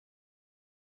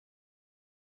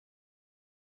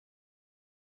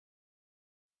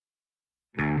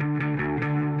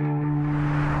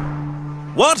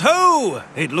What ho!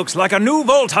 It looks like a new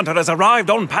Vault Hunter has arrived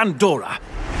on Pandora.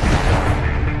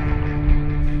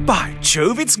 By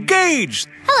Jove, it's Gaige!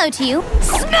 Hello to you.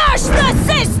 Smash the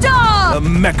system! A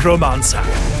Mechromancer.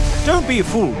 Don't be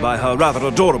fooled by her rather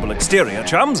adorable exterior,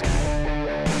 chums.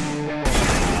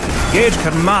 Gaige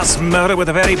can mass murder with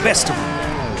the very best of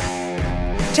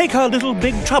them. Take her little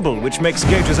big trouble, which makes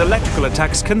Gaige's electrical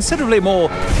attacks considerably more...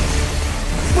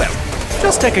 Well,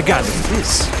 just take a gander at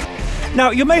this.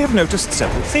 Now, you may have noticed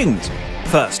several things.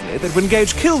 Firstly, that when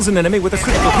Gaige kills an enemy with a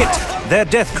critical hit, their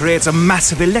death creates a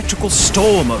massive electrical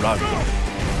storm around them.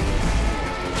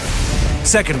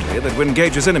 Secondly, that when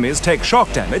Gaige's enemies take shock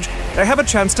damage, they have a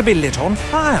chance to be lit on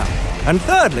fire. And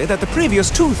thirdly, that the previous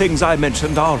two things I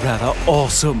mentioned are rather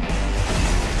awesome.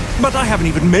 But I haven't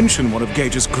even mentioned one of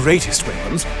Gaige's greatest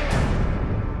weapons,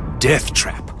 Death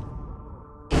Trap.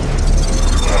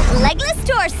 Legless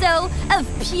torso of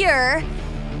pure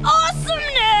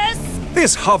awesomeness!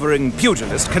 This hovering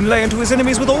pugilist can lay into his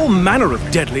enemies with all manner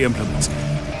of deadly implements.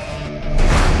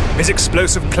 His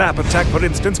explosive clap attack, for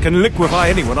instance, can liquefy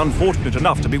anyone unfortunate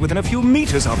enough to be within a few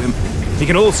meters of him. He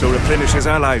can also replenish his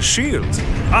allies' shields.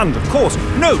 And, of course,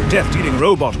 no death-dealing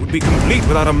robot would be complete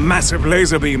without a massive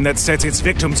laser beam that sets its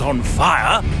victims on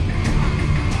fire.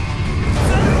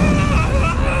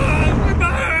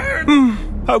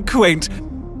 How quaint.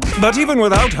 But even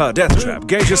without her death trap,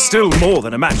 Gaige is still more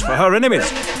than a match for her enemies,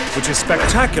 which is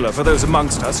spectacular for those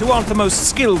amongst us who aren't the most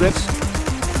skilled at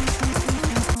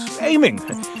aiming.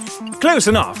 Close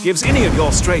enough gives any of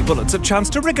your stray bullets a chance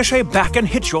to ricochet back and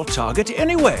hit your target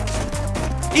anyway.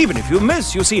 Even if you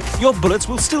miss, you see, your bullets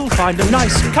will still find a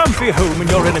nice, comfy home in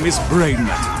your enemy's brain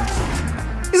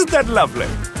matter. Isn't that lovely?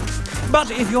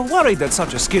 But if you're worried that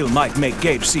such a skill might make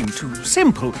Gaige seem too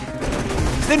simple,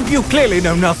 then you clearly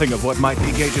know nothing of what might be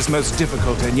Gaige's most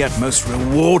difficult and yet most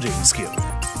rewarding skill.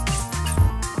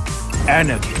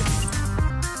 Anarchy.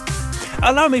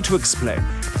 Allow me to explain.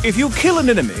 If you kill an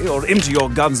enemy or empty your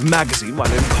gun's magazine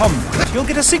while in combat, you'll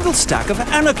get a single stack of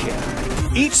anarchy.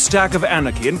 Each stack of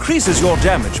anarchy increases your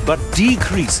damage but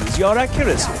decreases your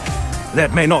accuracy.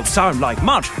 That may not sound like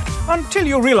much until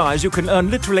you realize you can earn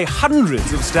literally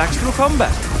hundreds of stacks through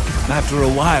combat. After a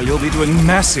while, you'll be doing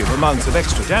massive amounts of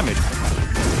extra damage.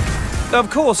 Of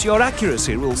course, your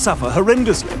accuracy will suffer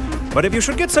horrendously, but if you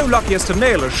should get so lucky as to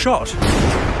nail a shot,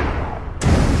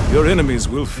 your enemies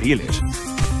will feel it.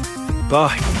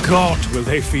 By God, will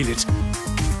they feel it.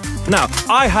 Now,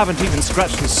 I haven't even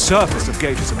scratched the surface of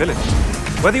Gaige's ability.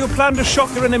 Whether you plan to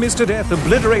shock your enemies to death,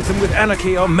 obliterate them with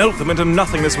anarchy, or melt them into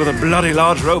nothingness with a bloody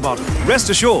large robot, rest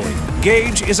assured,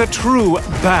 Gaige is a true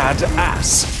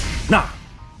badass. Now,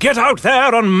 get out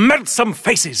there and melt some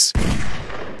faces!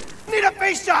 Need a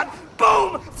face shot!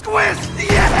 Boom! Squiz!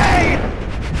 Yay!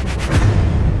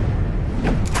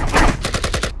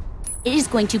 It is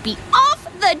going to be off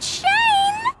the chain!